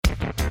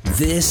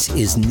This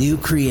is New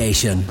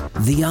Creation,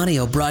 the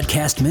audio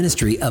broadcast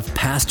ministry of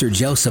Pastor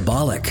Joe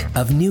Sabolic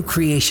of New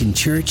Creation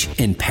Church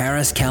in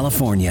Paris,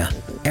 California.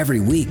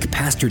 Every week,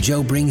 Pastor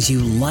Joe brings you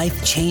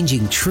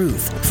life-changing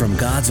truth from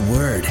God's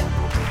Word.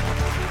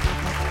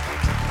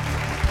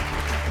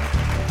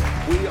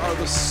 We are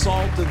the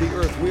salt of the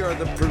earth. We are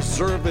the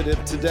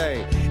preservative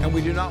today. And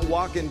we do not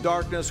walk in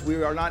darkness.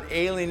 We are not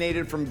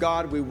alienated from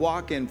God. We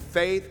walk in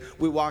faith.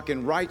 We walk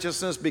in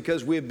righteousness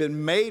because we have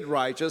been made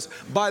righteous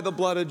by the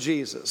blood of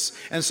Jesus.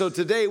 And so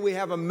today we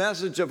have a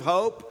message of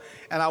hope.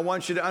 And I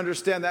want you to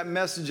understand that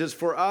message is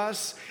for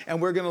us.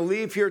 And we're going to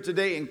leave here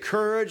today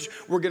encouraged.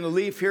 We're going to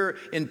leave here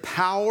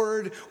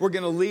empowered. We're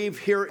going to leave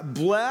here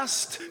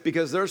blessed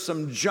because there's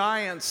some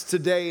giants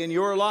today in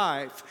your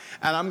life.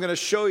 And I'm going to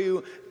show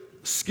you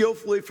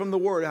skillfully from the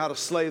Word how to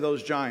slay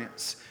those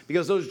giants.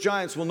 Because those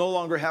giants will no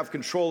longer have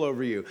control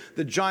over you.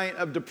 The giant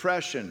of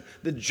depression,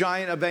 the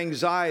giant of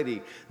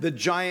anxiety, the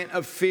giant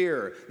of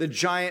fear, the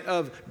giant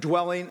of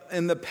dwelling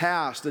in the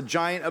past, the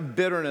giant of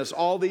bitterness.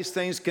 All these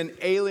things can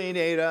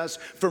alienate us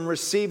from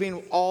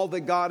receiving all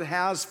that God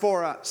has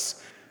for us.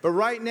 But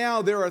right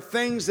now, there are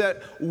things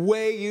that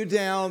weigh you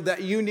down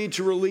that you need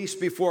to release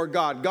before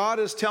God. God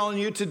is telling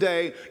you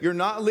today, you're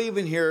not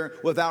leaving here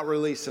without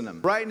releasing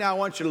them. Right now, I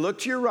want you to look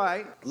to your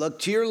right, look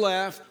to your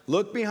left,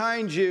 look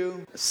behind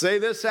you. Say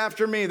this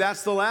after me.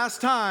 That's the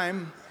last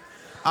time.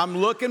 I'm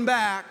looking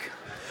back.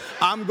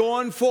 I'm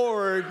going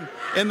forward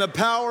in the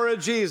power of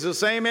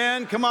Jesus.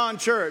 Amen. Come on,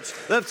 church.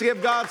 Let's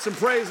give God some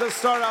praise. Let's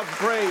start out with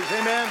praise.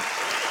 Amen.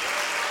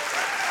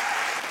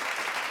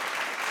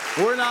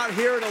 We're not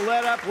here to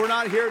let up. We're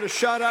not here to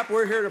shut up.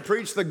 We're here to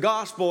preach the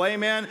gospel.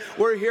 Amen.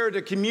 We're here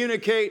to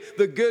communicate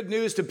the good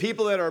news to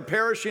people that are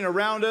perishing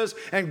around us.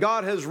 And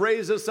God has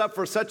raised us up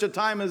for such a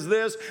time as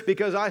this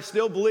because I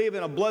still believe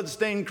in a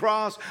bloodstained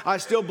cross. I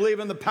still believe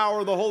in the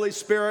power of the Holy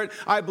Spirit.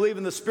 I believe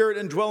in the Spirit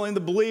indwelling the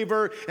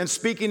believer and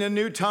speaking in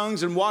new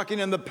tongues and walking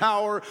in the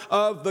power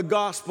of the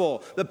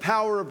gospel, the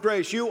power of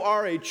grace. You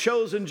are a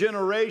chosen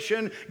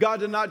generation. God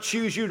did not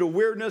choose you to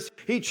weirdness.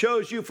 He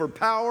chose you for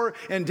power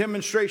and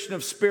demonstration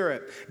of Spirit.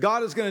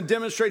 God is going to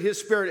demonstrate His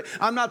Spirit.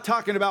 I'm not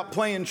talking about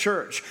playing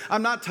church.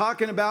 I'm not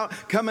talking about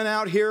coming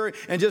out here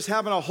and just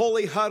having a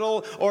holy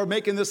huddle or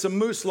making this a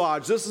moose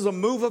lodge. This is a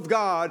move of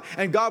God,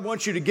 and God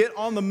wants you to get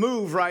on the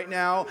move right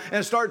now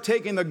and start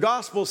taking the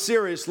gospel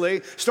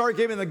seriously. Start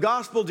giving the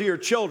gospel to your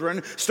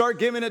children. Start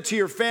giving it to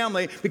your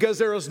family because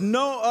there is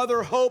no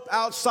other hope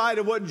outside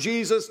of what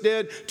Jesus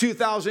did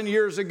 2,000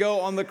 years ago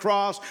on the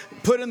cross,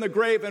 put in the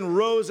grave and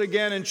rose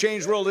again and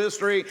changed world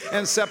history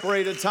and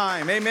separated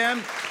time.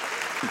 Amen?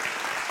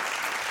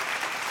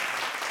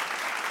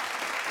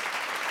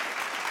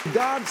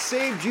 God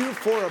saved you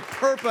for a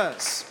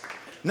purpose,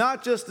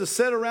 not just to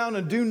sit around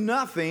and do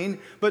nothing,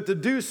 but to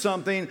do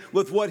something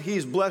with what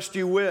He's blessed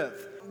you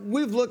with.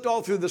 We've looked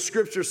all through the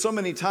scripture so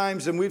many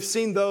times, and we've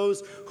seen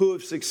those who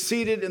have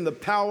succeeded in the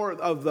power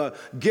of the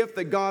gift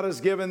that God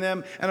has given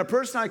them. And a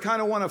person I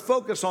kind of want to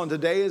focus on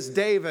today is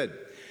David.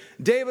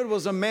 David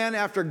was a man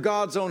after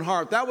God's own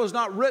heart. That was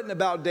not written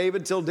about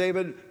David till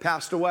David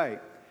passed away.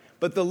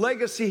 But the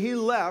legacy he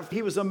left,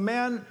 he was a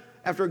man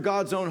after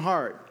God's own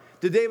heart.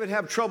 Did David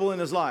have trouble in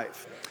his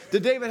life?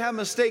 Did David have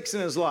mistakes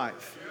in his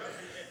life?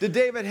 Did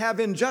David have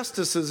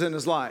injustices in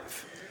his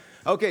life?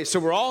 Okay,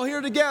 so we're all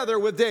here together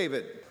with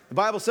David. The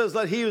Bible says,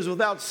 let he who is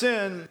without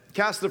sin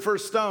cast the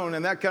first stone,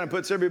 and that kind of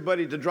puts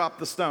everybody to drop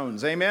the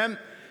stones. Amen?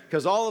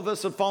 Because all of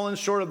us have fallen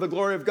short of the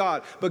glory of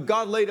God. But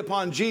God laid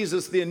upon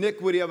Jesus the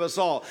iniquity of us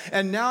all.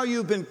 And now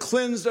you've been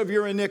cleansed of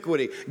your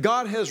iniquity.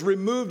 God has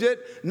removed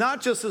it, not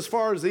just as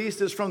far as the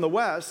east is from the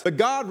west, but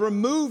God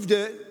removed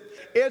it.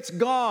 It's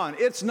gone.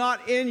 It's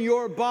not in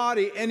your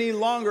body any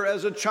longer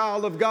as a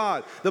child of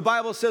God. The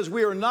Bible says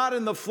we are not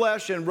in the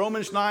flesh in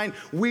Romans 9.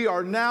 We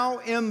are now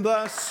in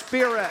the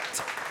Spirit.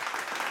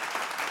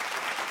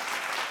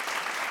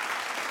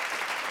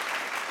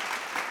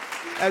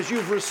 As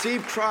you've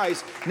received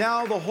Christ,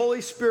 now the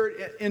Holy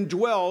Spirit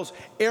indwells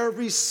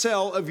every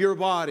cell of your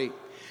body.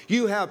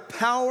 You have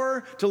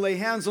power to lay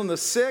hands on the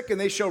sick and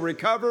they shall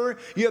recover.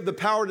 You have the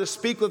power to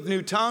speak with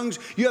new tongues.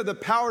 You have the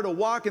power to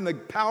walk in the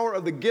power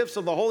of the gifts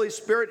of the Holy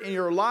Spirit in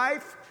your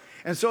life.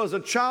 And so as a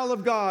child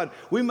of God,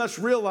 we must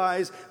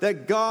realize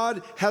that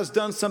God has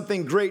done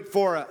something great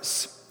for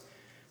us.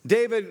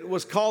 David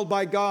was called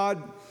by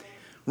God.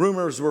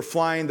 Rumors were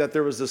flying that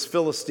there was this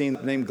Philistine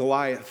named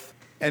Goliath.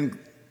 And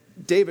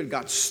David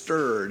got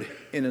stirred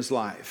in his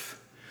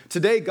life.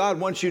 Today, God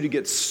wants you to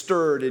get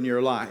stirred in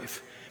your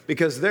life.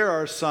 Because there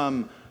are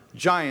some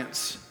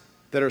giants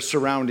that are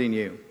surrounding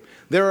you.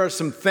 There are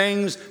some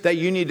things that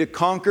you need to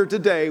conquer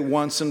today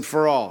once and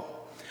for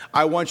all.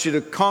 I want you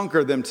to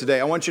conquer them today.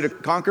 I want you to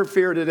conquer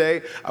fear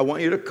today. I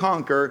want you to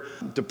conquer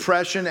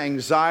depression,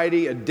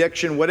 anxiety,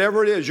 addiction,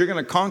 whatever it is. You're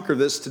going to conquer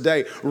this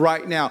today,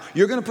 right now.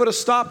 You're going to put a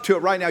stop to it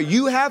right now.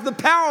 You have the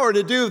power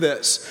to do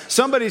this.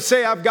 Somebody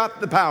say, I've got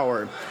the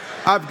power.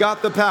 I've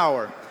got the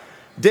power.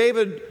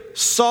 David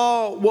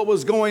saw what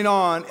was going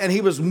on, and he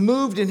was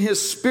moved in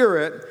his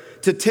spirit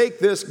to take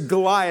this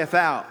Goliath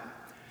out.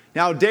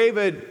 Now,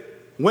 David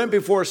went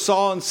before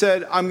Saul and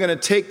said, I'm going to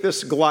take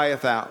this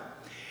Goliath out.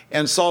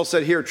 And Saul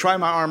said, here, try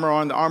my armor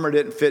on. The armor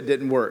didn't fit,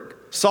 didn't work.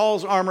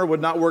 Saul's armor would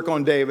not work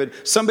on David.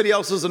 Somebody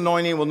else's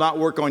anointing will not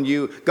work on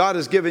you. God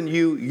has given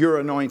you your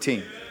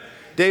anointing.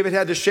 David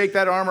had to shake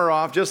that armor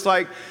off, just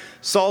like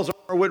Saul's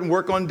armor wouldn't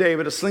work on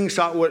David. A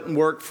slingshot wouldn't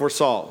work for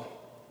Saul.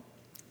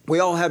 We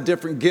all have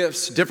different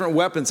gifts, different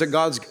weapons that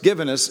God's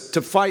given us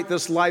to fight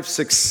this life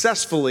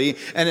successfully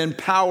and in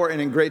power and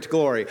in great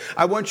glory.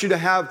 I want you to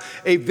have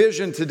a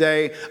vision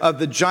today of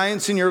the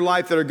giants in your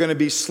life that are going to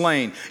be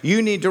slain.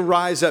 You need to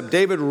rise up.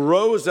 David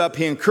rose up.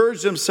 He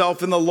encouraged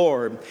himself in the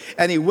Lord,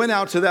 and he went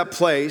out to that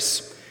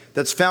place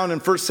that's found in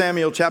 1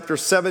 Samuel chapter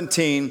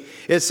 17.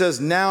 It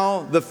says,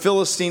 now the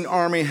Philistine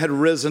army had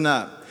risen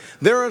up.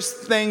 There are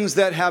things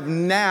that have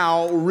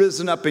now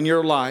risen up in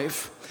your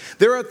life.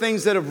 There are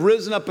things that have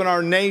risen up in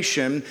our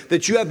nation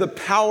that you have the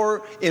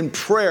power in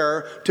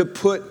prayer to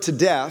put to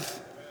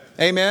death.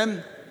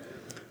 Amen?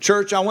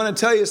 Church, I want to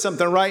tell you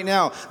something right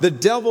now. The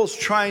devil's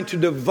trying to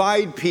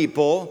divide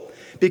people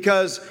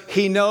because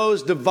he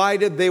knows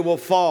divided they will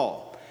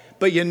fall.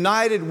 But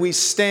united we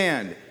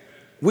stand.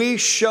 We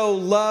show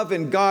love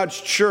in God's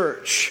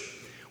church.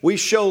 We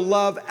show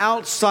love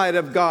outside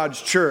of God's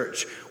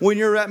church. When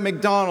you're at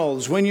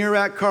McDonald's, when you're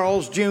at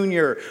Carl's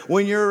Jr.,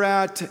 when you're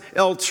at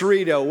El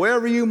Torito,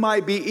 wherever you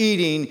might be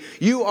eating,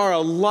 you are a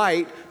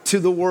light to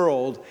the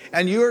world,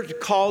 and you're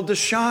called to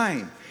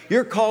shine.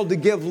 You're called to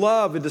give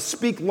love and to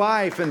speak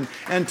life and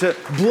to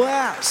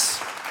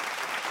bless.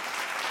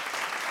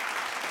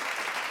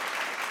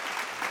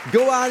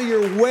 Go out of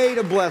your way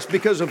to bless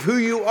because of who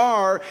you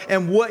are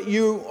and what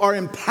you are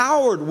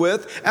empowered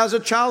with as a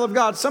child of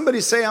God.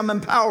 Somebody say, I'm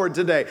empowered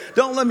today.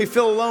 Don't let me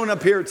feel alone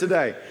up here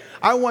today.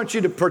 I want you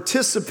to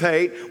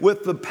participate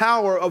with the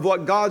power of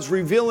what God's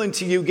revealing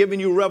to you, giving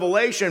you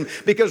revelation,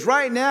 because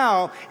right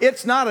now,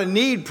 it's not a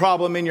need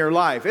problem in your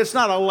life. It's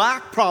not a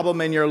lack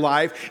problem in your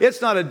life.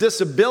 It's not a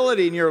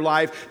disability in your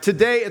life.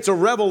 Today, it's a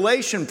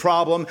revelation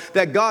problem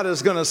that God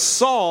is going to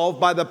solve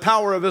by the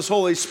power of His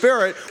Holy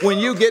Spirit when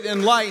you get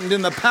enlightened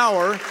in the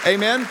power,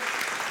 amen,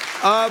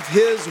 of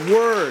His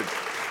Word.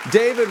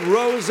 David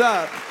rose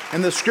up,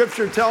 and the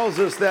Scripture tells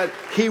us that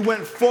he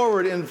went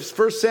forward in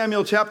 1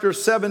 Samuel chapter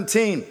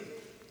 17.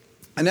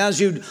 And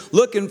as you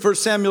look in 1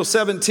 Samuel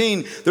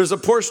 17, there's a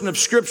portion of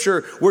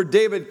Scripture where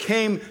David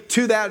came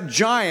to that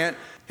giant.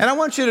 And I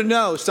want you to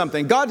know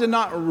something. God did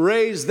not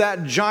raise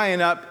that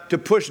giant up to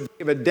push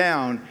David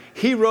down.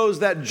 He rose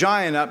that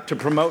giant up to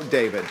promote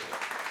David.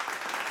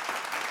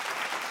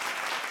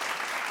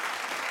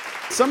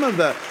 Some of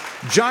the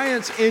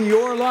giants in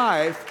your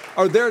life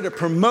are there to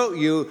promote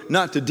you,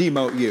 not to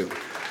demote you.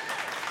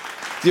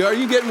 Are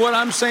you getting what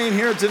I'm saying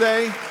here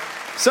today?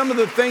 Some of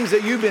the things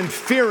that you've been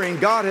fearing,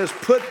 God has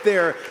put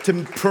there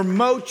to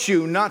promote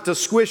you, not to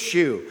squish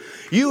you.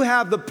 You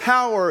have the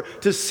power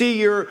to see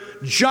your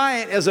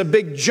giant as a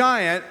big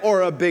giant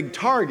or a big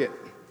target.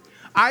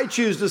 I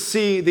choose to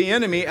see the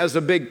enemy as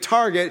a big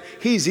target.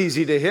 He's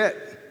easy to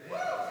hit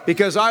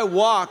because I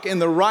walk in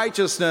the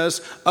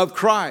righteousness of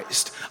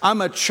Christ. I'm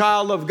a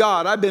child of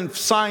God. I've been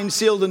signed,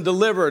 sealed, and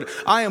delivered.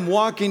 I am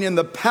walking in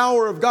the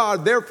power of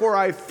God. Therefore,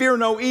 I fear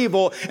no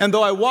evil. And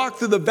though I walk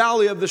through the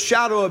valley of the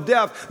shadow of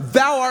death,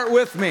 thou art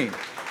with me.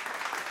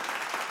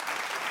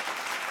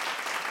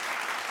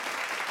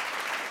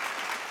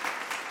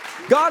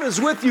 God is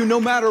with you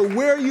no matter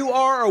where you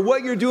are or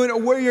what you're doing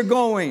or where you're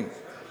going.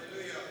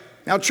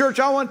 Now, church,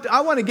 I want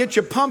to get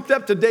you pumped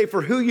up today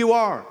for who you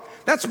are.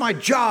 That's my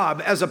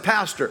job as a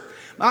pastor.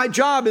 My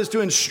job is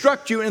to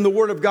instruct you in the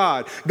Word of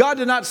God. God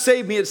did not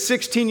save me at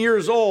 16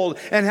 years old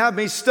and have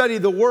me study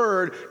the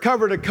Word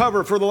cover to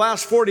cover for the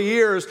last 40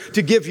 years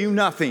to give you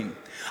nothing.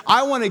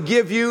 I want to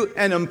give you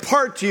and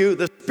impart to you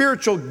the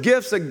spiritual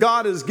gifts that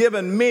God has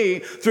given me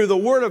through the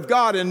Word of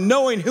God and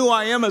knowing who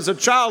I am as a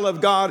child of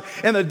God.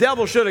 And the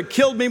devil should have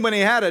killed me when he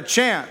had a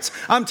chance.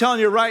 I'm telling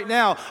you right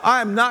now,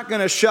 I'm not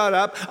going to shut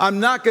up. I'm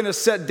not going to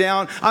sit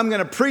down. I'm going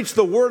to preach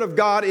the Word of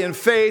God in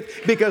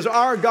faith because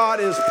our God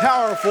is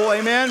powerful.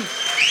 Amen.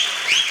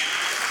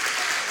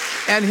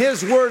 And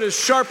His Word is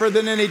sharper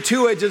than any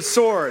two-edged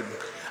sword.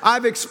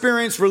 I've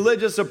experienced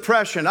religious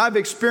oppression. I've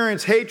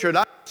experienced hatred.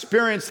 I've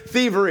experienced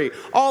thievery.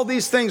 All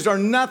these things are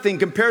nothing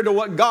compared to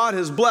what God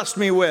has blessed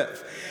me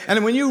with.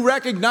 And when you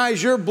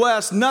recognize you're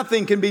blessed,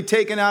 nothing can be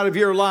taken out of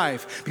your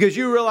life because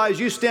you realize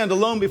you stand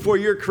alone before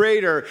your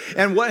Creator.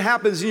 And what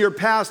happens in your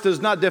past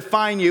does not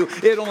define you.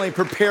 It only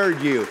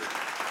prepared you.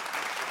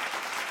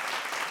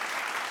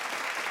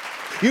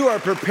 You are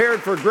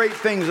prepared for great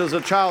things as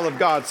a child of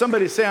God.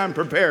 Somebody say, I'm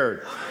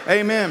prepared.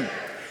 Amen.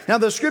 Now,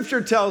 the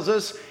Scripture tells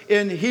us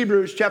in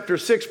Hebrews chapter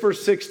 6,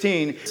 verse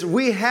 16,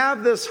 we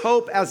have this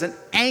hope as an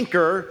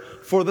anchor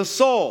for the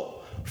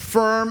soul,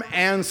 firm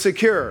and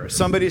secure.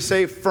 Somebody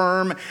say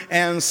firm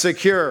and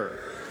secure.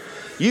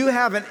 You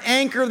have an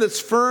anchor that's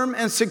firm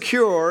and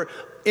secure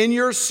in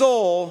your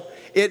soul.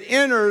 It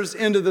enters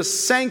into the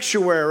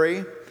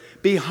sanctuary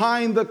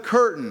behind the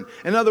curtain.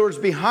 In other words,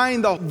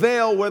 behind the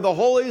veil where the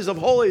holies of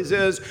holies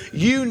is,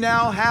 you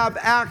now have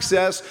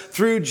access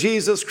through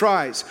Jesus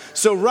Christ.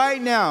 So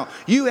right now,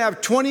 you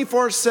have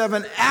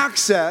 24/7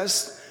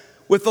 access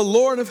with the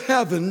Lord of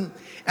heaven,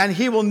 and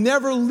He will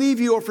never leave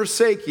you or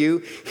forsake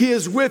you. He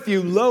is with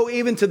you, lo,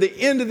 even to the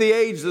end of the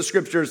age, the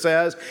Scripture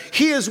says.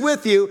 He is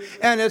with you,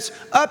 and it's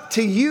up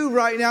to you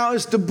right now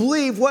is to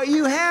believe what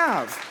you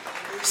have.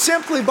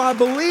 Simply by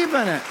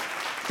believing it.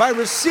 By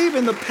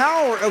receiving the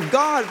power of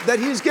God that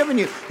He's given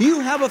you. You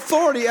have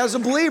authority as a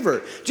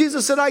believer.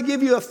 Jesus said, I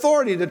give you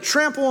authority to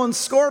trample on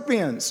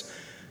scorpions,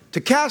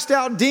 to cast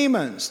out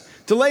demons,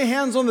 to lay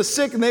hands on the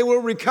sick and they will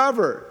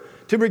recover,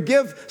 to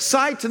give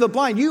sight to the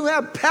blind. You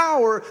have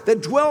power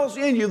that dwells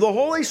in you, the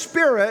Holy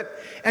Spirit,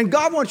 and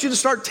God wants you to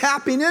start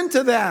tapping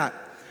into that.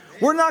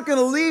 We're not going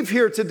to leave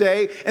here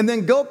today and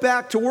then go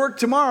back to work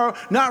tomorrow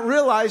not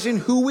realizing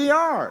who we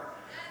are.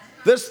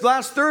 This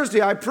last Thursday,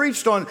 I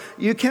preached on,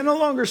 you can no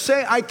longer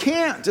say, I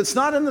can't. It's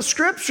not in the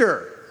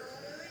Scripture.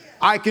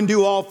 I can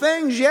do all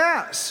things,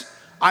 yes.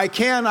 I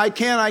can.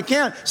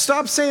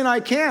 Stop saying I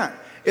can't.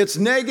 It's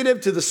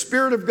negative to the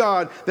Spirit of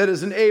God that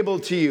is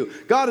enabled to you.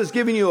 God has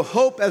given you a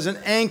hope as an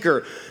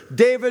anchor.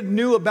 David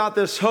knew about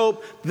this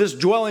hope, this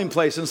dwelling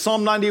place. In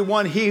Psalm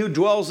 91, he who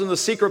dwells in the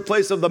secret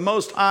place of the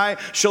Most High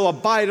shall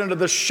abide under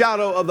the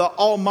shadow of the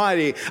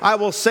Almighty. I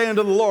will say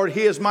unto the Lord,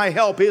 He is my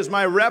help. He is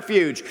my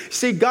refuge.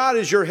 See, God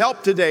is your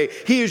help today.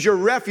 He is your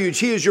refuge.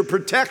 He is your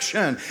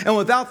protection. And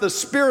without the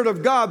Spirit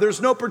of God,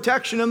 there's no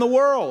protection in the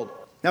world.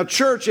 Now,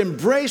 church,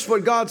 embrace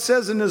what God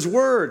says in His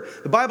Word.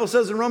 The Bible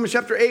says in Romans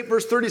chapter 8,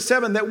 verse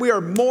 37, that we are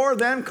more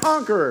than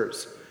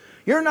conquerors.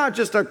 You're not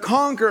just a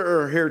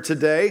conqueror here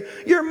today.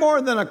 You're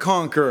more than a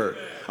conqueror.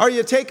 Are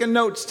you taking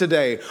notes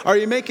today? Are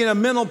you making a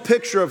mental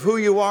picture of who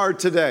you are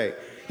today?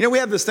 You know, we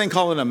have this thing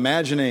called an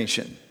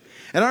imagination.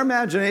 And our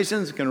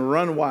imaginations can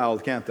run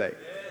wild, can't they?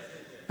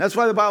 That's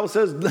why the Bible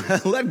says,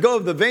 let go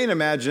of the vain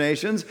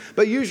imaginations,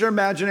 but use your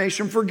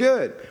imagination for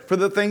good, for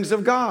the things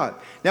of God.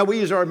 Now,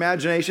 we use our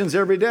imaginations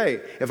every day.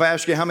 If I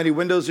ask you how many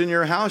windows in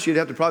your house, you'd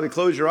have to probably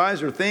close your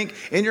eyes or think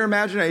in your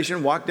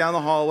imagination, walk down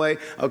the hallway.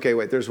 Okay,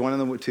 wait, there's 1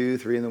 in the 2,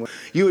 3 in the 1.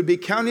 You would be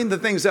counting the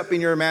things up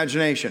in your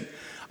imagination.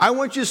 I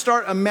want you to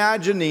start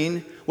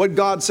imagining what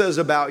God says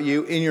about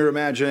you in your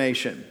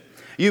imagination.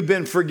 You've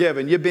been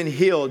forgiven. You've been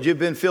healed. You've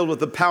been filled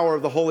with the power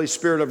of the Holy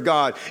Spirit of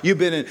God. You've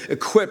been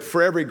equipped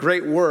for every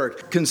great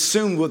work,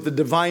 consumed with the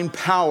divine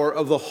power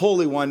of the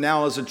Holy One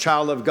now as a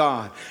child of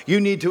God. You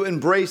need to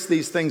embrace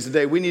these things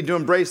today. We need to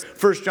embrace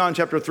 1 John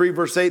chapter 3,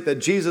 verse 8, that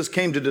Jesus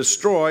came to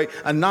destroy,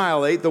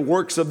 annihilate the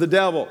works of the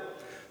devil.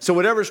 So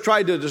whatever's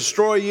tried to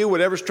destroy you,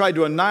 whatever's tried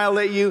to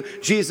annihilate you,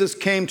 Jesus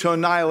came to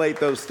annihilate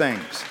those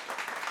things.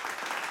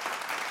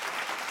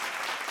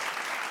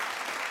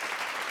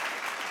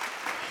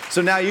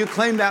 So now you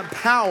claim that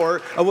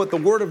power of what the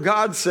Word of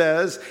God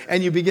says,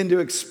 and you begin to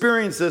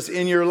experience this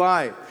in your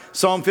life.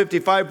 Psalm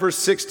 55, verse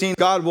 16,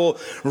 God will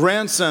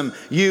ransom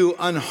you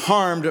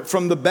unharmed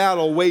from the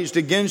battle waged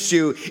against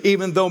you,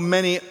 even though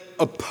many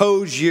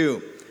oppose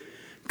you.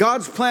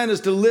 God's plan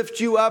is to lift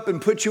you up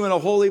and put you in a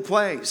holy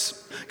place.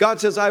 God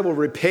says, I will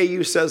repay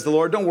you, says the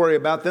Lord. Don't worry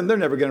about them. They're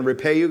never going to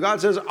repay you.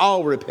 God says,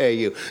 I'll repay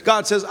you.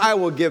 God says, I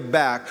will give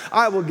back.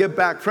 I will give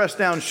back, pressed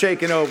down,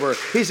 shaken over.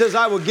 He says,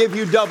 I will give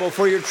you double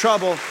for your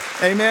trouble.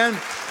 Amen.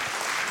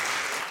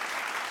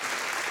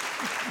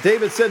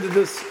 David said to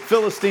this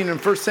Philistine in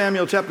 1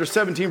 Samuel chapter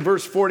 17,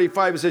 verse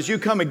 45, he says, you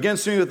come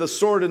against me with a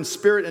sword and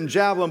spirit and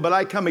javelin, but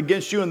I come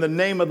against you in the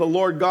name of the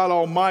Lord God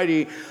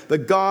Almighty, the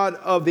God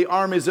of the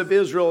armies of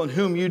Israel, in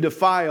whom you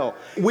defile.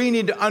 We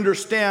need to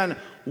understand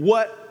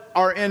what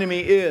our enemy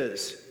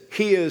is.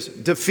 He is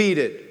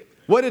defeated.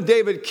 What did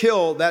David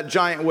kill that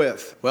giant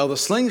with? Well, the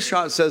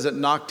slingshot says it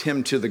knocked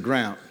him to the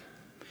ground.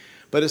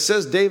 But it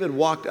says David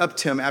walked up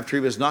to him after he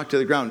was knocked to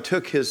the ground,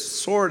 took his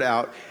sword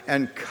out,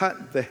 and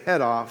cut the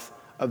head off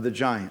of the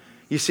giant.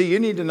 You see, you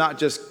need to not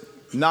just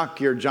knock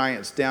your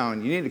giants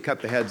down. You need to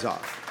cut the heads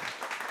off.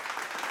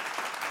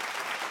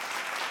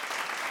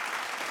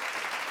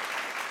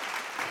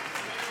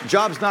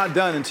 Job's not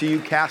done until you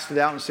cast it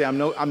out and say, I'm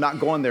not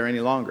going there any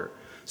longer.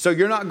 So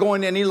you're not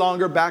going any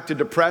longer back to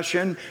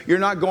depression. You're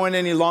not going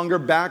any longer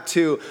back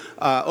to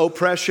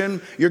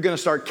oppression. You're going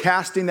to start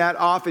casting that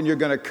off, and you're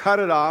going to cut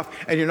it off,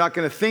 and you're not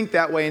going to think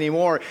that way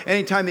anymore.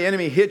 Anytime the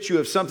enemy hits you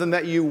of something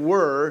that you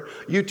were,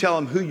 you tell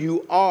him who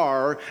you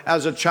are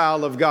as a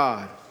child of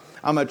God.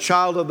 I'm a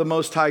child of the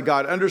Most High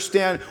God.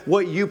 Understand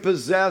what you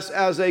possess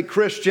as a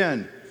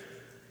Christian.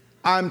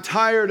 I'm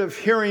tired of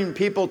hearing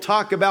people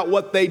talk about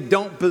what they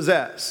don't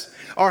possess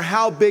or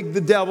how big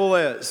the devil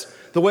is.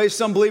 The way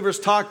some believers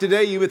talk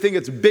today, you would think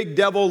it's big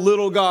devil,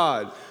 little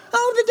God.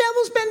 Oh, the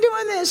devil's been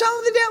doing this.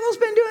 Oh, the devil's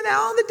been doing that.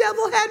 Oh, the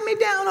devil had me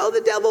down. Oh,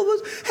 the devil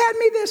had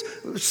me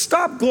this.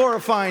 Stop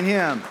glorifying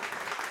him.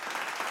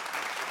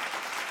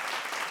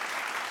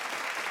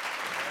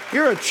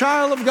 You're a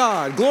child of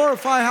God.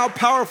 Glorify how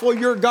powerful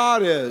your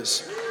God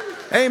is.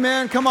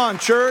 Amen. Come on,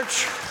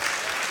 church.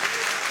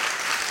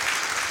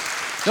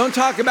 Don't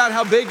talk about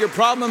how big your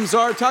problems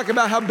are. Talk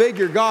about how big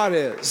your God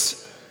is.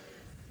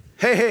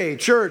 Hey,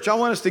 church, I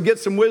want us to get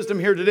some wisdom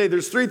here today.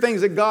 There's three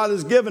things that God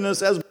has given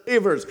us as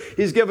believers.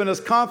 He's given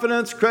us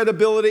confidence,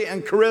 credibility,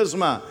 and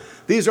charisma.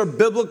 These are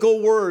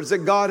biblical words that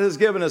God has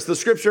given us. The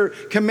scripture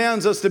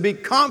commands us to be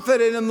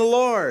confident in the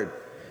Lord,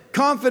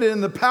 confident in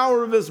the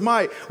power of his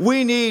might.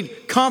 We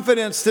need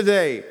confidence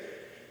today.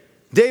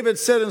 David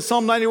said in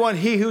Psalm 91,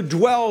 he who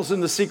dwells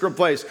in the secret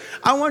place.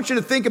 I want you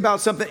to think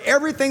about something.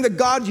 Everything that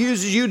God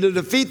uses you to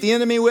defeat the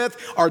enemy with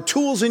are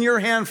tools in your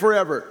hand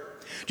forever.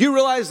 Do you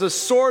realize the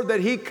sword that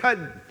he cut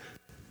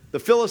the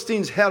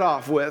Philistine's head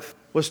off with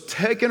was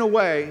taken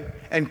away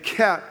and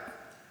kept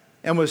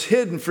and was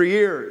hidden for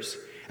years?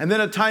 And then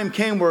a time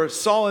came where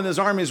Saul and his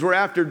armies were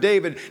after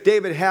David.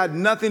 David had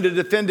nothing to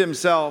defend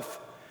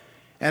himself.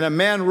 And a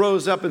man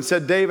rose up and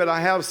said, David, I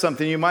have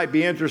something you might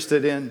be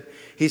interested in.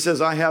 He says,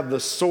 I have the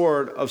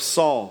sword of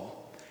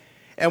Saul.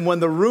 And when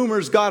the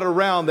rumors got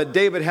around that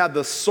David had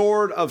the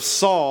sword of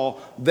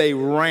Saul, they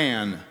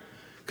ran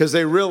because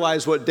they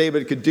realized what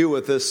David could do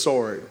with this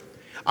sword.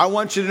 I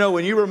want you to know,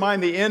 when you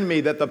remind the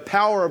enemy that the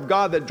power of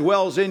God that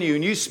dwells in you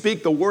and you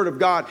speak the word of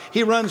God,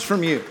 he runs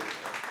from you.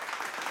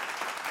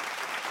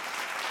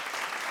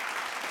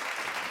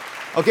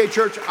 Okay,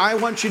 church, I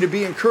want you to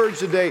be encouraged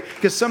today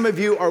because some of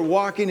you are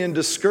walking in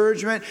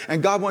discouragement,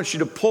 and God wants you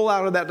to pull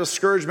out of that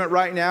discouragement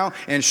right now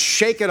and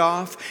shake it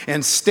off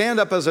and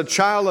stand up as a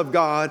child of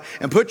God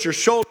and put your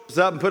shoulders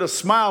up and put a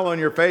smile on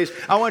your face.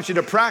 I want you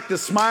to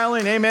practice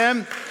smiling.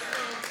 Amen.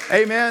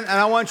 Amen. And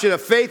I want you to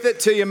faith it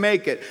till you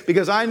make it,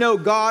 because I know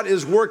God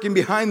is working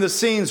behind the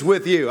scenes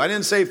with you. I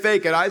didn't say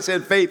fake it. I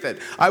said faith it.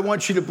 I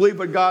want you to believe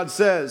what God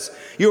says.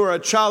 You are a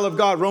child of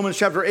God. Romans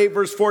chapter 8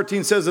 verse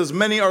 14 says, as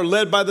many are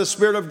led by the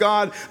Spirit of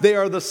God, they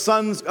are the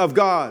sons of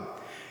God.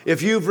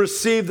 If you've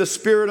received the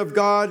Spirit of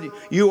God,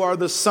 you are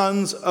the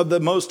sons of the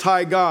Most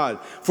High God.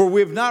 For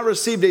we have not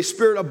received a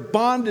spirit of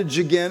bondage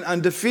again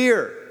unto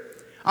fear.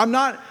 I'm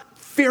not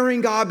fearing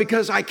God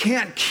because I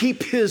can't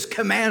keep his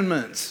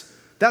commandments.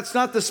 That's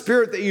not the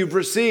spirit that you've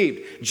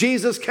received.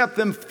 Jesus kept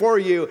them for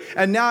you,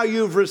 and now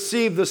you've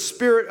received the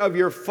Spirit of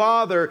your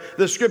Father.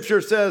 The scripture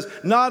says,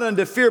 not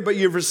unto fear, but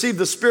you've received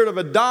the Spirit of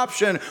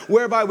adoption,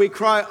 whereby we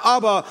cry,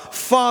 Abba,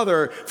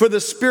 Father. For the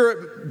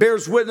Spirit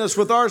bears witness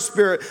with our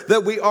spirit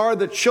that we are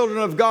the children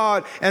of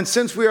God. And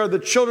since we are the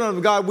children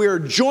of God, we are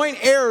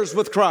joint heirs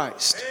with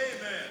Christ.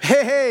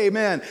 Amen. Hey,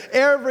 man,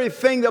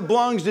 everything that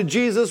belongs to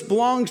Jesus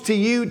belongs to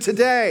you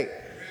today.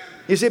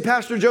 You say,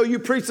 Pastor Joe, you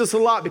preach this a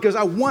lot because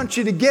I want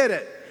you to get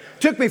it.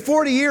 It took me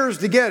 40 years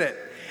to get it.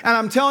 And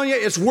I'm telling you,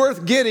 it's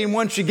worth getting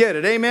once you get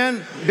it.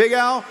 Amen? Big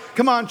Al?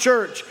 Come on,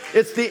 church.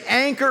 It's the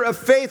anchor of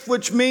faith,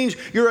 which means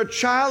you're a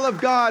child of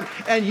God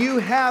and you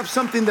have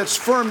something that's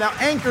firm. Now,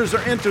 anchors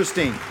are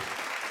interesting.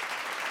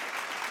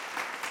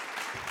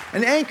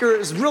 An anchor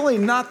is really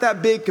not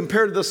that big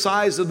compared to the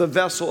size of the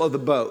vessel of the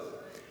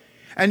boat.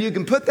 And you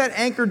can put that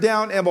anchor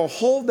down and it will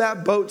hold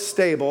that boat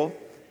stable.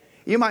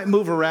 You might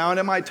move around,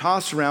 it might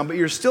toss around, but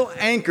you're still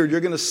anchored.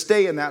 You're going to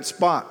stay in that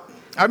spot.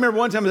 I remember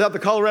one time I was out the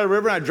Colorado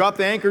River and I dropped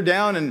the anchor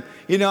down, and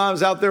I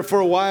was out there for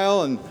a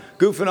while and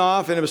goofing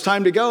off, and it was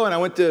time to go, and I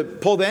went to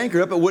pull the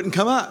anchor up, it wouldn't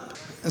come up.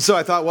 And so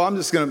I thought, well, I'm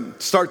just going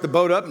to start the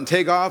boat up and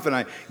take off, and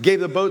I gave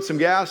the boat some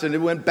gas, and it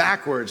went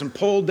backwards and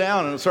pulled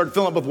down, and it started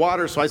filling up with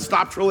water, so I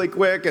stopped really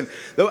quick, and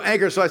the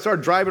anchor, so I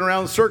started driving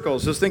around in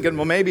circles, just thinking,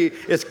 well, maybe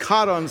it's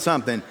caught on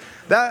something.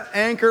 That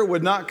anchor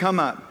would not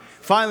come up.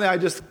 Finally, I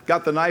just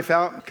got the knife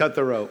out, cut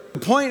the rope. The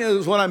point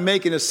is, what I'm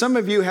making is some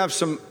of you have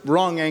some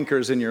wrong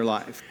anchors in your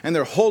life. And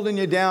they're holding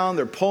you down,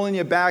 they're pulling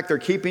you back, they're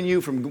keeping you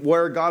from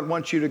where God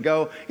wants you to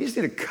go. You just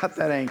need to cut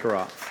that anchor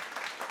off.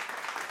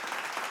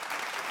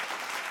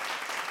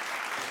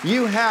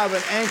 You have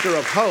an anchor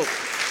of hope.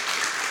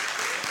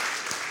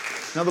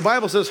 Now, the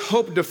Bible says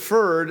hope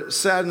deferred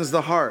saddens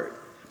the heart.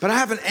 But I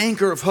have an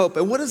anchor of hope.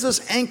 And what is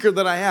this anchor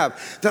that I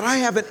have? That I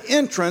have an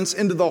entrance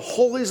into the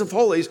holies of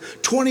holies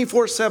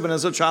 24/7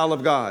 as a child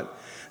of God.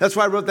 That's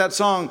why I wrote that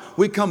song,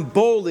 We Come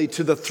Boldly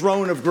to the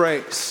Throne of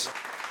Grace.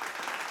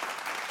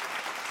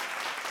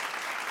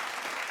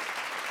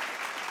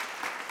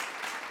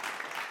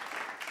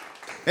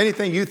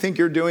 Anything you think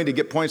you're doing to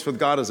get points with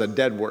God is a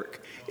dead work.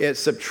 It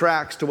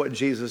subtracts to what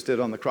Jesus did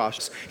on the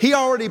cross. He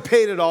already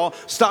paid it all.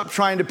 Stop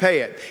trying to pay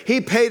it.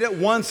 He paid it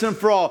once and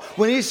for all.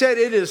 When he said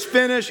it is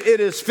finished, it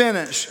is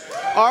finished.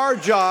 Our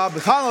job,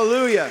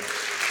 hallelujah,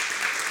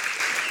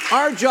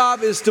 our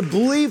job is to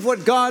believe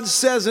what God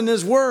says in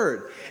his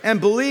word, and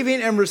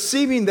believing and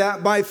receiving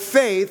that by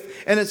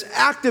faith, and it's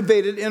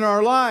activated in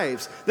our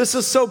lives. This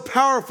is so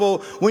powerful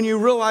when you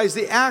realize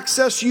the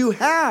access you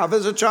have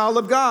as a child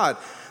of God.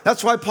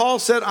 That's why Paul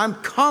said, I'm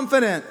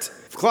confident.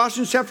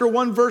 Colossians chapter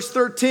 1, verse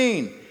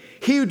 13.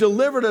 He who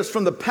delivered us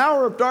from the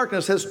power of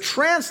darkness has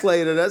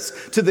translated us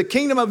to the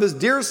kingdom of his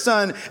dear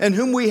Son, in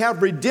whom we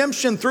have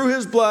redemption through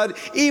his blood,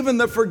 even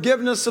the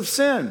forgiveness of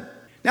sin.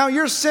 Now,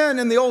 your sin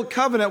in the old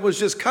covenant was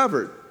just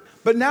covered,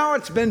 but now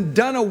it's been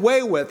done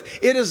away with.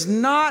 It is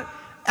not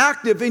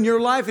active in your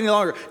life any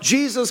longer.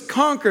 Jesus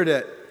conquered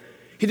it.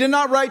 He did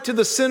not write to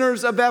the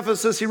sinners of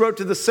Ephesus. He wrote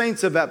to the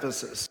saints of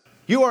Ephesus.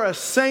 You are a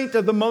saint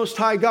of the Most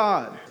High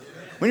God.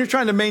 When you're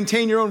trying to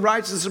maintain your own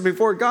righteousness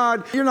before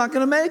God, you're not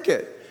going to make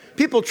it.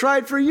 People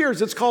tried for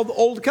years. It's called the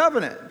Old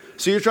Covenant.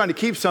 So you're trying to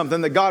keep something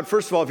that God,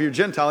 first of all, if you're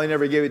Gentile, He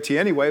never gave it to you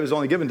anyway. It was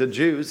only given to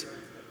Jews.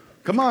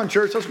 Come on,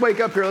 church, let's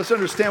wake up here. Let's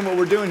understand what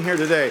we're doing here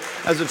today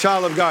as a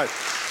child of God.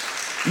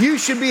 You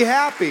should be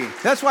happy.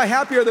 That's why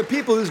happy are the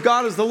people whose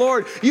God is the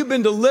Lord. You've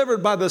been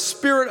delivered by the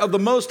Spirit of the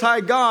Most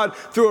High God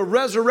through a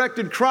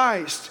resurrected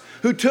Christ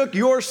who took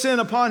your sin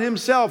upon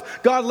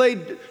Himself. God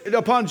laid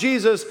upon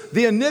Jesus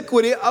the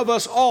iniquity of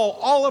us all.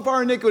 All of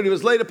our iniquity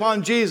was laid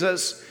upon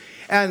Jesus.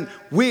 And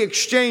we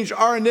exchanged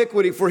our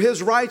iniquity for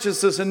His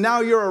righteousness. And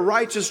now you're a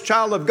righteous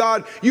child of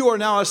God. You are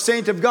now a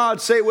saint of God.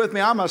 Say it with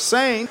me. I'm a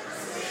saint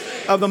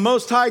of the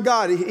Most High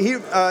God.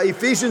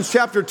 Ephesians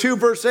chapter 2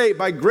 verse 8.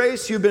 By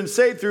grace you've been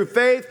saved through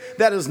faith.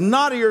 That is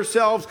not of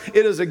yourselves.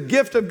 It is a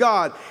gift of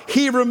God.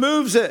 He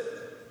removes it.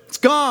 It's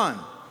gone.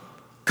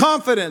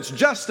 Confidence,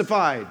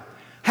 justified.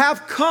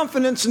 Have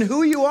confidence in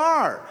who you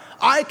are.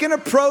 I can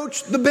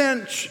approach the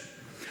bench.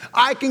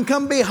 I can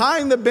come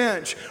behind the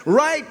bench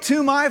right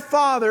to my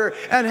Father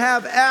and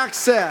have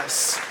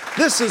access.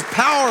 This is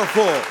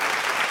powerful.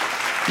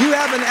 You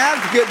have an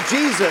advocate,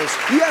 Jesus.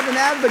 You have an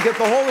advocate,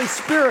 the Holy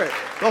Spirit.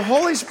 The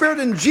Holy Spirit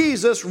and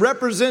Jesus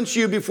represents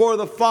you before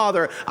the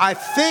Father. I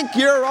think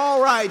you're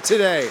all right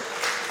today.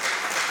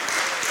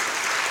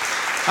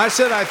 I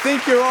said, I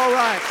think you're all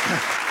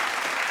right.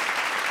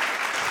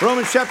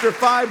 Romans chapter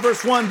 5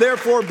 verse 1,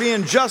 therefore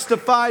being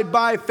justified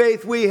by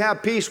faith, we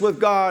have peace with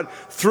God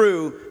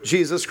through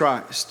Jesus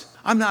Christ.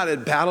 I'm not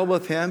at battle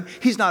with Him.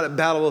 He's not at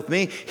battle with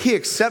me. He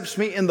accepts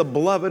me in the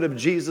beloved of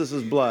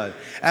Jesus' blood.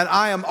 And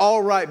I am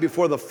all right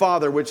before the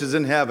Father which is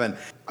in heaven.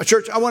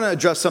 Church, I want to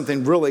address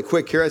something really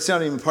quick here. It's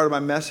not even part of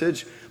my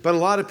message. But a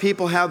lot of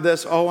people have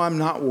this, oh, I'm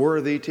not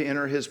worthy to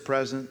enter His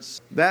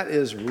presence. That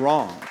is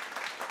wrong.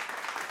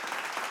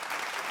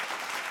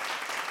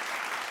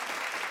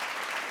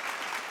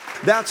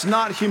 That's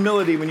not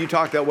humility when you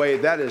talk that way.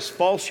 That is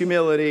false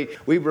humility.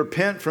 We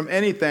repent from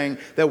anything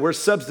that we're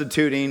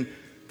substituting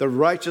the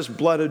righteous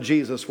blood of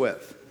Jesus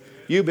with.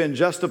 You've been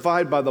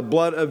justified by the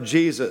blood of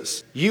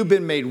Jesus. You've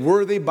been made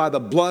worthy by the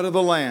blood of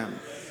the Lamb.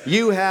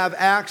 You have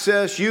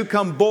access. You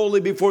come boldly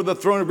before the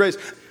throne of grace.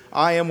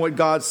 I am what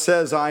God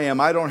says I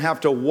am. I don't have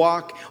to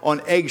walk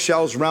on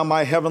eggshells around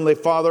my heavenly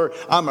Father.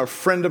 I'm a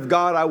friend of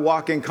God. I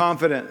walk in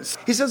confidence.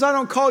 He says, I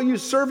don't call you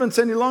servants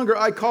any longer.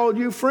 I call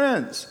you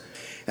friends.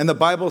 And the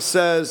Bible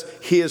says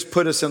He has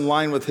put us in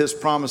line with His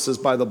promises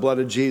by the blood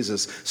of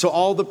Jesus. So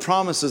all the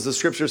promises, the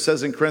Scripture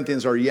says in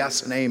Corinthians, are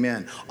yes and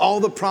amen.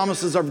 All the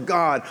promises of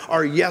God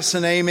are yes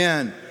and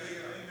amen.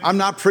 I'm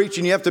not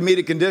preaching you have to meet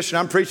a condition.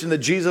 I'm preaching that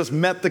Jesus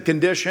met the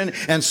condition,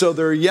 and so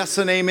they're yes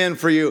and amen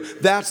for you.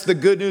 That's the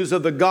good news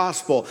of the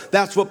gospel.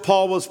 That's what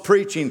Paul was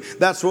preaching.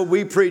 That's what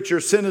we preach. Your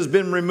sin has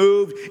been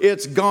removed.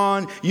 It's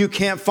gone. You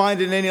can't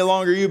find it any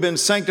longer. You've been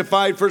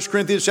sanctified. 1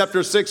 Corinthians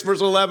chapter 6,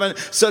 verse 11.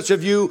 Such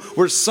of you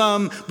were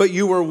some, but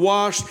you were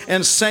washed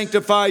and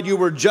sanctified. You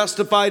were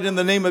justified in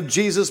the name of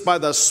Jesus by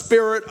the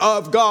Spirit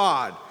of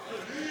God.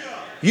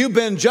 You've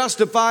been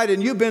justified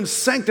and you've been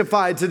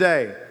sanctified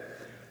today.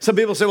 Some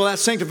people say, well, that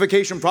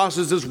sanctification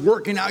process is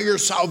working out your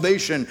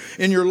salvation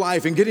in your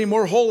life and getting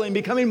more holy and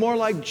becoming more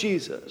like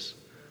Jesus.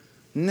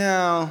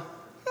 No.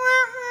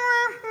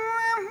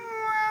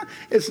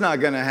 It's not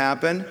going to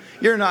happen.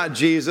 You're not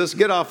Jesus.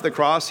 Get off the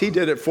cross. He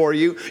did it for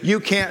you. You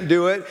can't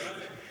do it.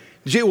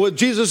 Well,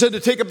 Jesus said to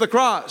take up the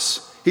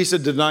cross. He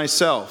said, deny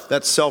self.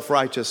 That's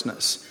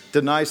self-righteousness.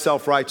 Deny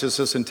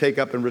self-righteousness and take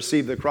up and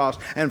receive the cross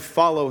and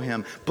follow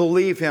Him.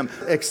 Believe Him.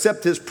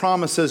 Accept His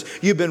promises.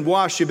 You've been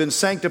washed. You've been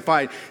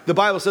sanctified. The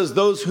Bible says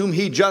those whom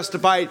He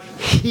justified,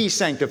 He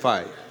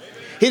sanctified.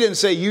 He didn't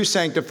say you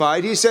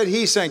sanctified. He said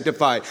He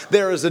sanctified.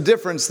 There is a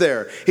difference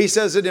there. He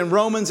says it in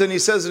Romans and He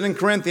says it in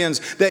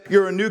Corinthians that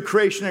you're a new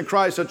creation in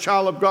Christ, a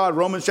child of God.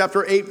 Romans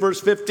chapter 8,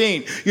 verse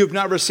 15. You've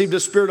not received a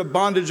spirit of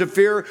bondage of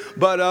fear,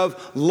 but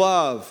of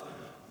love.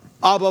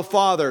 Abba,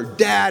 Father,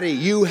 Daddy,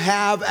 you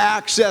have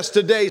access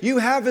today. You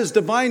have His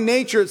divine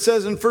nature. It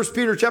says in 1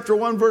 Peter chapter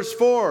 1, verse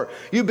 4,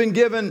 you've been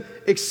given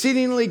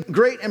exceedingly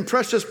great and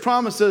precious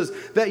promises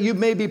that you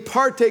may be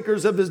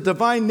partakers of His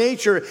divine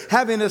nature,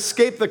 having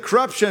escaped the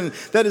corruption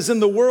that is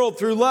in the world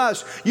through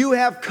lust. You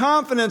have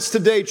confidence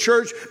today,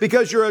 church,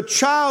 because you're a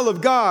child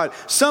of God.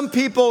 Some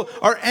people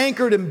are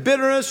anchored in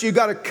bitterness. You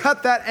got to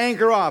cut that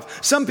anchor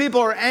off. Some people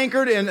are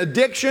anchored in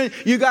addiction.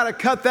 You got to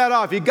cut that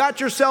off. You got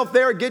yourself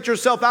there. Get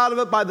yourself out of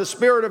it by the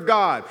Spirit of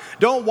God.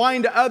 Don't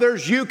whine to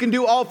others. You can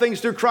do all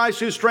things through Christ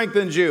who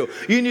strengthens you.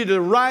 You need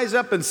to rise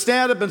up and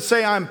stand up and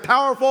say, I'm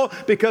powerful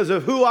because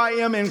of who I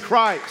am in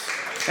Christ.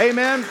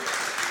 Amen.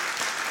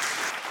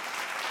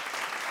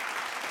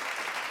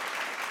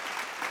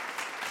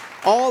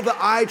 All the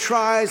I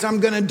tries,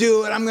 I'm going to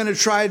do it, I'm going to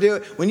try to do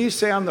it. When you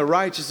say I'm the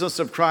righteousness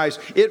of Christ,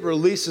 it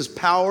releases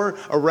power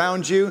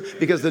around you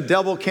because the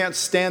devil can't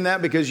stand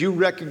that because you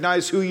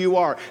recognize who you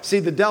are.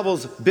 See, the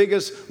devil's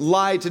biggest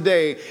lie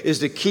today is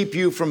to keep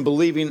you from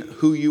believing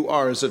who you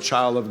are as a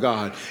child of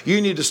God. You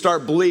need to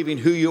start believing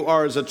who you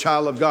are as a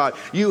child of God.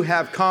 You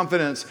have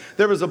confidence.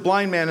 There was a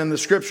blind man in the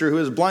scripture who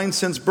was blind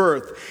since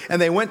birth,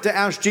 and they went to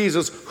ask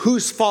Jesus,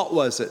 whose fault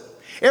was it?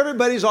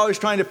 Everybody's always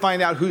trying to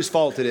find out whose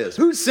fault it is.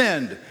 Who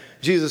sinned?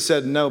 Jesus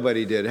said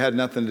nobody did. It had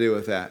nothing to do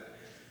with that.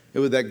 It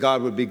was that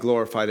God would be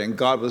glorified, and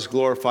God was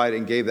glorified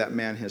and gave that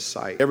man his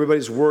sight.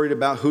 Everybody's worried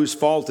about whose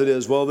fault it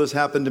is. Well, this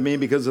happened to me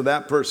because of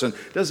that person.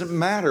 It doesn't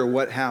matter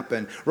what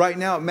happened. Right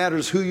now, it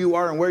matters who you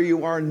are and where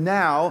you are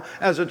now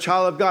as a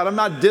child of God. I'm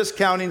not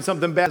discounting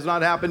something bad has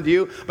not happened to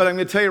you, but I'm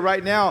going to tell you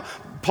right now,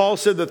 Paul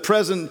said the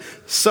present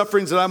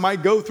sufferings that I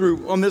might go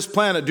through on this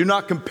planet do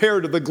not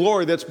compare to the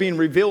glory that's being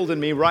revealed in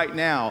me right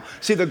now.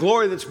 See, the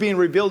glory that's being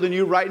revealed in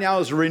you right now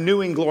is a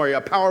renewing glory,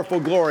 a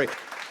powerful glory.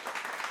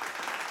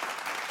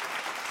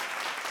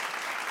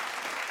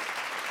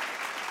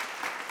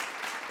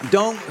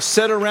 Don't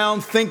sit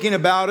around thinking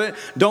about it.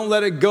 Don't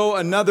let it go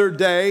another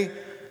day.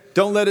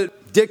 Don't let it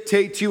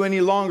dictate to you any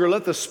longer.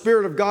 Let the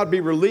Spirit of God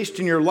be released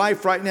in your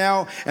life right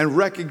now and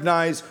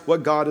recognize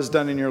what God has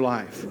done in your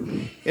life.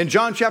 In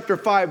John chapter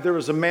 5, there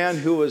was a man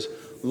who was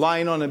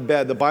lying on a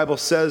bed. The Bible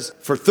says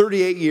for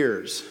 38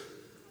 years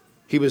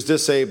he was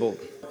disabled.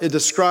 It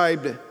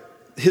described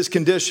his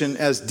condition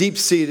as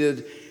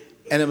deep-seated,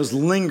 and it was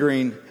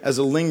lingering as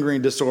a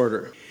lingering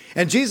disorder.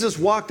 And Jesus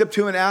walked up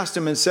to him and asked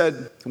him and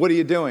said, what are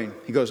you doing?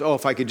 He goes,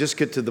 if I could just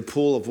get to the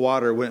pool of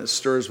water when it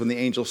stirs, when the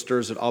angel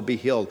stirs it, I'll be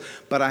healed.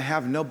 But I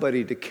have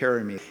nobody to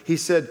carry me. He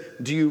said,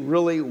 do you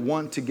really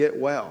want to get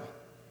well?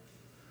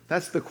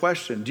 That's the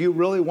question. Do you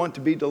really want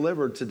to be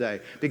delivered today?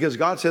 Because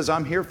God says,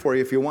 I'm here for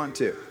you if you want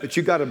to. But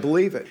you got to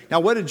believe it.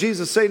 Now, what did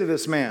Jesus say to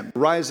this man?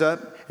 Rise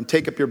up and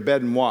take up your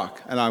bed and walk,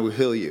 and I will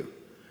heal you.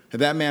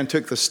 And that man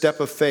took the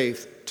step of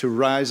faith to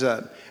rise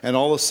up. And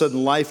all of a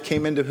sudden, life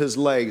came into his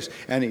legs,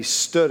 and he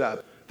stood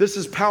up. This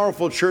is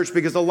powerful, church,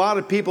 because a lot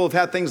of people have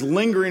had things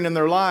lingering in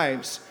their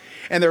lives,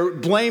 and they're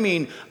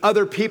blaming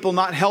other people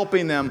not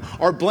helping them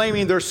or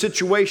blaming their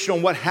situation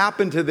on what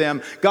happened to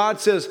them. God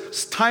says,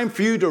 it's time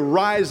for you to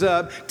rise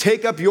up,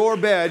 take up your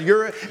bed,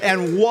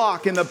 and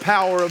walk in the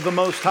power of the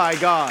Most High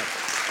God.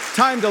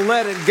 Time to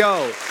let it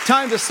go.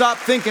 Time to stop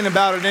thinking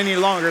about it any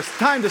longer. It's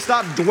time to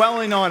stop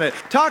dwelling on it.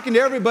 Talking to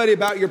everybody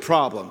about your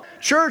problem.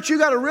 Church, you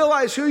got to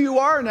realize who you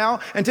are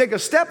now and take a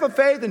step of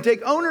faith and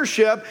take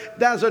ownership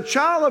that as a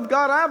child of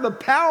God, I have the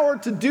power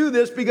to do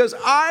this because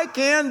I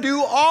can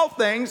do all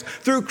things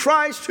through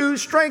Christ who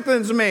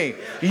strengthens me.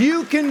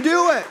 You can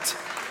do it.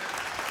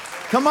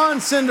 Come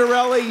on,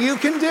 Cinderella, you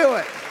can do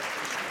it.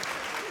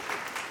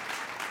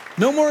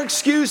 No more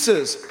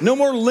excuses. No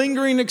more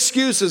lingering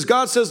excuses.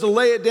 God says to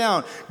lay it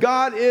down.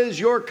 God is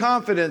your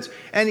confidence.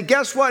 And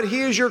guess what?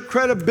 He is your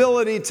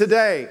credibility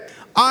today.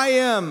 I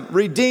am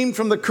redeemed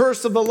from the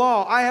curse of the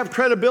law. I have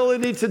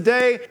credibility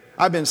today.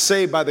 I've been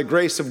saved by the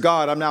grace of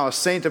God. I'm now a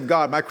saint of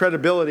God. My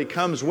credibility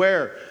comes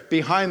where?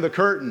 Behind the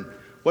curtain.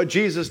 What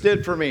Jesus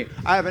did for me.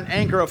 I have an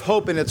anchor of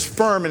hope, and it's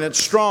firm and it's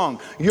strong.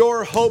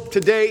 Your hope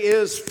today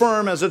is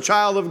firm as a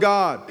child of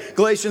God.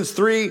 Galatians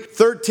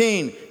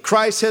 3:13.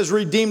 Christ has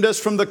redeemed us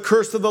from the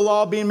curse of the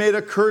law, being made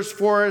a curse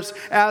for us,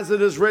 as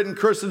it is written,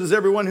 cursed is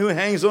everyone who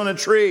hangs on a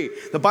tree.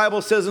 The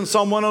Bible says in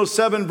Psalm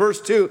 107, verse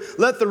 2,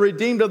 let the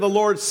redeemed of the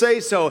Lord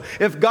say so.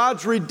 If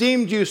God's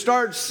redeemed you,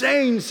 start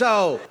saying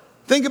so.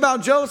 Think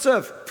about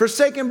Joseph,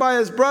 forsaken by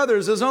his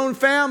brothers, his own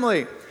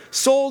family.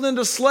 Sold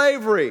into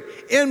slavery,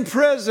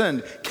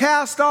 imprisoned,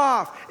 cast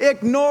off,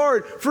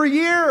 ignored for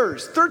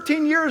years,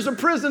 13 years of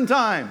prison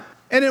time.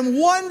 And in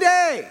one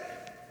day,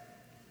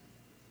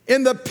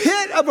 in the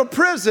pit of a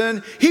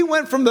prison, he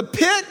went from the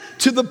pit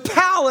to the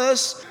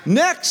palace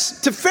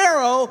next to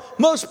Pharaoh,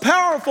 most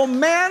powerful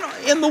man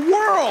in the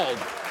world.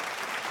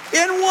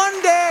 In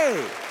one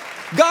day.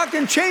 God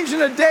can change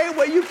in a day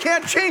what you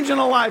can't change in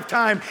a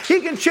lifetime.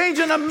 He can change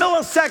in a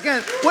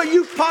millisecond what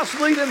you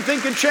possibly didn't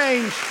think could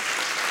change.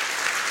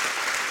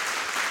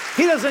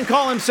 He doesn't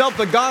call himself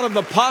the God of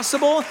the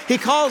possible. He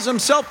calls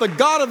himself the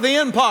God of the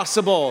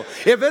impossible.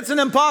 If it's an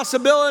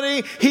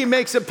impossibility, he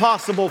makes it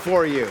possible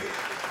for you.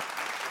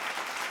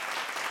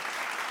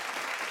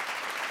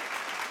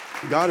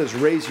 God is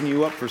raising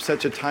you up for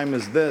such a time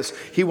as this.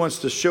 He wants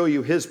to show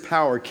you his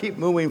power. Keep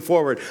moving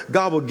forward.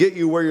 God will get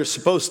you where you're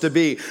supposed to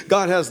be.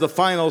 God has the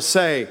final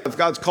say. If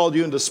God's called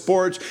you into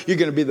sports, you're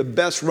going to be the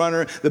best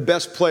runner, the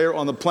best player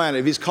on the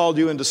planet. If he's called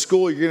you into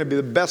school, you're going to be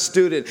the best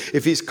student.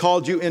 If he's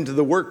called you into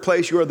the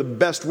workplace, you are the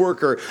best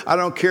worker. I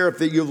don't care if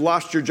you've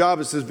lost your job.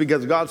 It's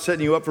because God's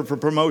setting you up for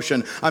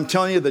promotion. I'm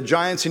telling you, the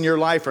giants in your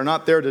life are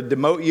not there to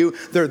demote you.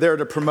 They're there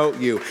to promote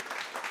you.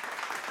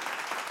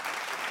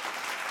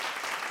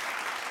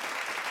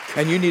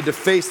 And you need to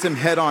face them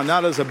head on,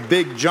 not as a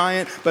big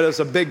giant, but as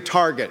a big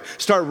target.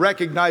 Start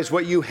recognize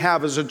what you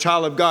have as a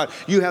child of God.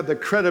 You have the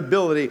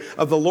credibility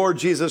of the Lord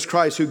Jesus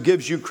Christ, who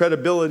gives you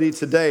credibility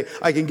today.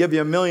 I can give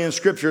you a million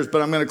scriptures,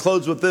 but I'm going to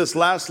close with this.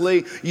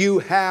 Lastly, you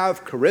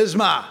have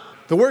charisma.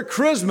 The word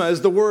charisma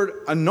is the word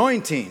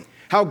anointing.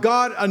 How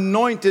God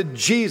anointed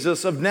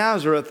Jesus of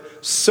Nazareth,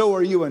 so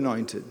are you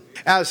anointed.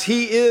 As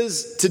he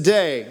is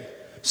today,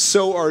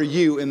 so are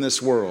you in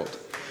this world.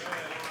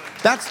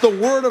 That's the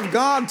word of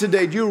God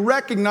today. Do you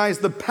recognize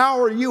the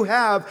power you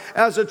have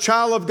as a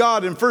child of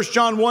God? In 1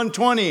 John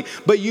 1:20,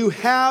 but you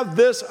have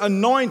this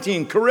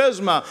anointing,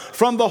 charisma,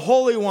 from the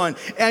Holy One,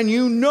 and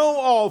you know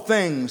all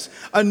things.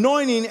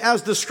 Anointing,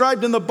 as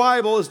described in the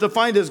Bible, is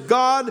defined as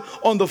God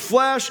on the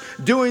flesh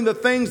doing the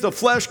things the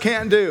flesh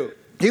can't do.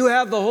 You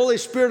have the Holy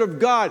Spirit of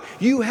God.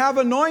 You have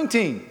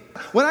anointing.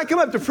 When I come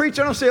up to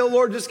preach, I don't say, oh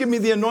Lord, just give me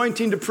the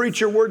anointing to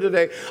preach your word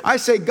today. I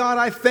say, God,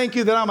 I thank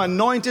you that I'm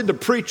anointed to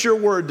preach your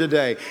word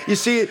today. You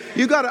see,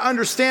 you got to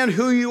understand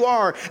who you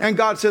are. And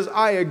God says,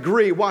 I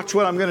agree. Watch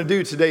what I'm going to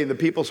do today in the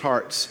people's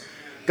hearts.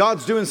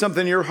 God's doing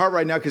something in your heart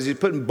right now because he's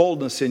putting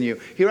boldness in you.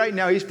 Right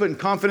now, he's putting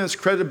confidence,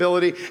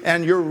 credibility,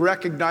 and you're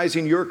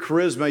recognizing your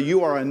charisma.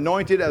 You are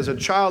anointed as a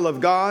child of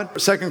God.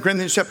 2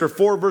 Corinthians chapter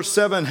 4, verse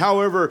 7,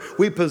 however,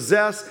 we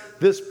possess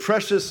this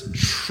precious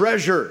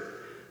treasure,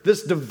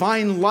 this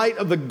divine light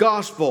of the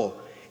gospel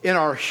in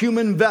our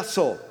human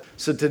vessel.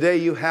 So today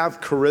you have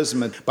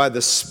charisma by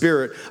the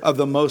Spirit of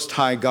the Most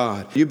High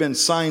God. You've been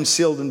signed,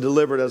 sealed, and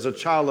delivered as a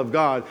child of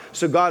God.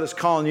 So God is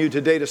calling you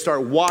today to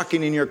start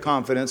walking in your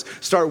confidence,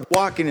 start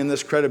walking in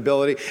this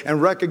credibility,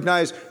 and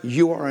recognize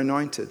you are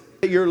anointed.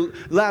 Your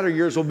latter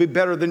years will be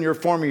better than your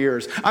former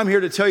years. I'm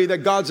here to tell you that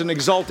God's an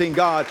exalting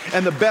God,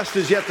 and the best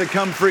is yet to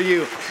come for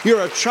you.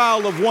 You're a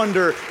child of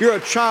wonder. You're a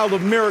child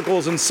of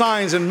miracles and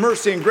signs, and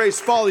mercy and grace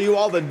follow you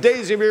all the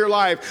days of your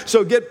life.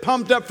 So get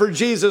pumped up for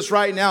Jesus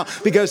right now,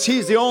 because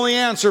he's the only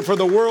answer for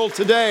the world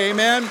today.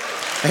 Amen?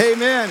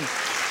 Amen.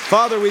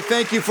 Father, we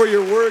thank you for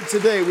your word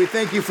today. We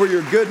thank you for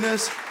your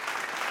goodness.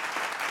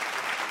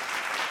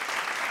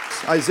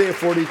 Isaiah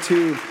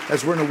 42,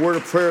 as we're in a word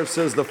of prayer, it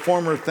says, the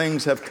former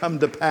things have come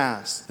to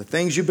pass. The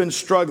things you've been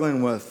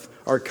struggling with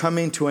are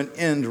coming to an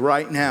end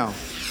right now.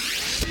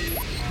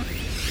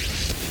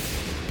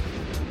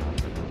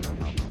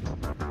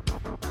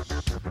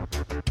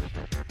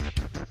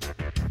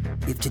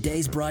 If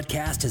today's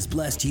broadcast has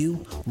blessed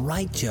you,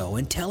 write Joe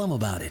and tell him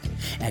about it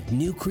at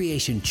New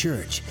Creation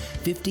Church,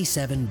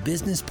 57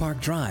 Business Park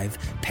Drive,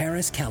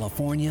 Paris,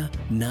 California,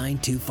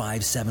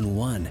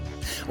 92571.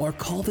 Or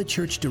call the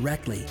church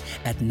directly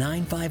at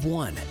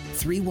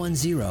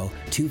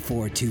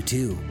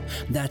 951-310-2422.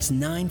 That's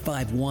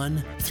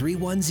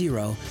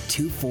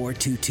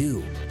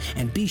 951-310-2422.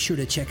 And be sure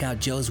to check out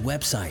Joe's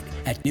website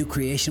at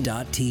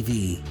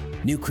newcreation.tv.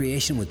 New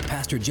Creation with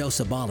Pastor Joe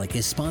Sabolic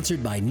is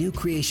sponsored by New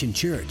Creation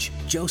Church,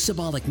 Joe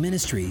Sabolic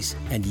Ministries,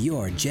 and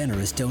your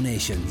generous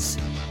donations.